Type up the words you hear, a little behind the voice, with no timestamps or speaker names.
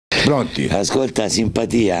Pronti? Ascolta,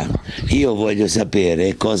 simpatia, io voglio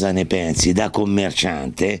sapere cosa ne pensi da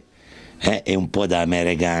commerciante e un po' da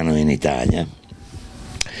americano in Italia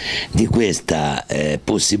di questa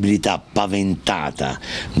possibilità paventata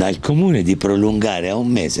dal Comune di prolungare a un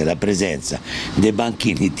mese la presenza dei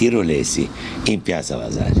banchini tirolesi in Piazza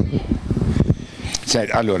Vasari.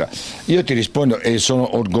 Allora, io ti rispondo e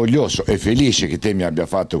sono orgoglioso e felice che te mi abbia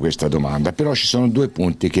fatto questa domanda, però ci sono due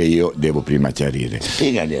punti che io devo prima chiarire.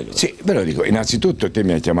 Spiegali allora. Sì, però dico, innanzitutto te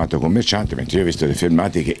mi hai chiamato commerciante, mentre io ho visto dei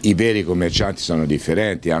filmati che i veri commercianti sono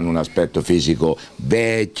differenti, hanno un aspetto fisico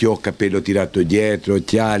vecchio, capello tirato dietro,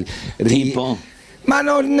 occhiali. Tipo? Ma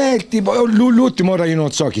non è il tipo, l'ultimo ora io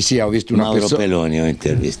non so chi sia, ho visto una Mauro Peloni ho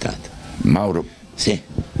intervistato. Mauro? Sì.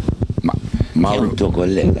 Mauro, è un tuo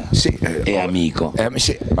collega, sì, è amico.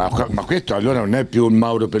 Sì, ma questo allora non è più il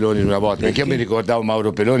Mauro Peloni di una volta, perché io mi ricordavo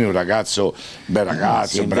Mauro Peloni un ragazzo, bel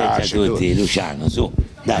ragazzo, braccio. Tutti, Luciano, su.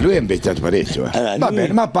 Dai. Lui è invecchiato parecchio. Allora, va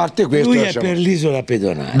bene, ma a parte questo. Lui è per l'isola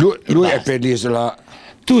pedonale. Lui è per l'isola.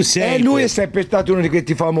 Tu sei. Lui è sempre stato uno di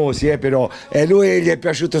questi famosi, però. Lui gli è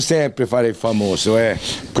piaciuto sempre fare il famoso,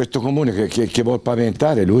 Questo comune che vuol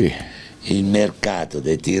paventare lui. Il mercato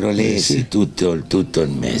dei tirolesi sì. tutto il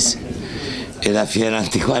mese. E la fiera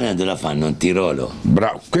antiquaria dove la fanno? In Tirolo?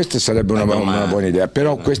 Bravo, questa sarebbe una buona idea,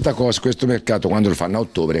 però questa cosa, questo mercato quando lo fanno? A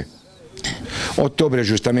ottobre. Ottobre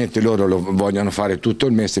giustamente loro lo vogliono fare tutto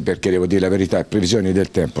il mese, perché devo dire la verità, le previsioni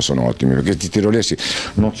del tempo sono ottime, perché questi tirolesi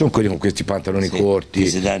non sono quelli con questi pantaloni corti,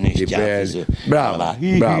 si danno i belli. Bravo.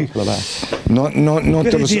 Non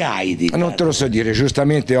te lo so dire,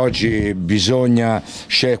 giustamente oggi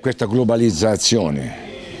c'è questa globalizzazione.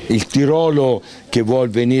 Il Tirolo che vuol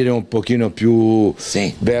venire un pochino più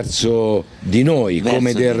verso di noi,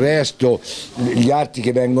 come del resto gli altri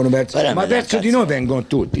che vengono verso ma verso di noi vengono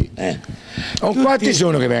tutti. Quanti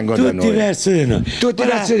sono che vengono da noi? Tutti verso di noi. Tutti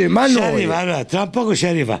verso di noi, ma noi. Allora, tra poco ci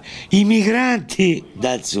arriva i migranti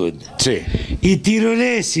dal sud, i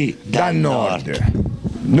tirolesi dal nord.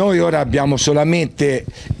 Noi ora abbiamo solamente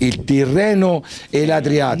il Tirreno e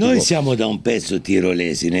l'Adriatico. Noi siamo da un pezzo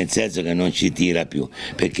tirolesi, nel senso che non ci tira più,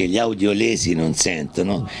 perché gli audiolesi non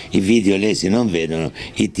sentono, i videolesi non vedono,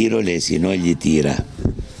 i tirolesi non gli tira,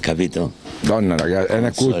 capito? Donna ragazzi, è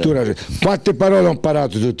una cultura. Quante parole ho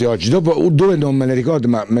imparato tutte oggi? Dopo, dove non me le ricordo,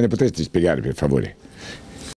 ma me le potresti spiegare per favore?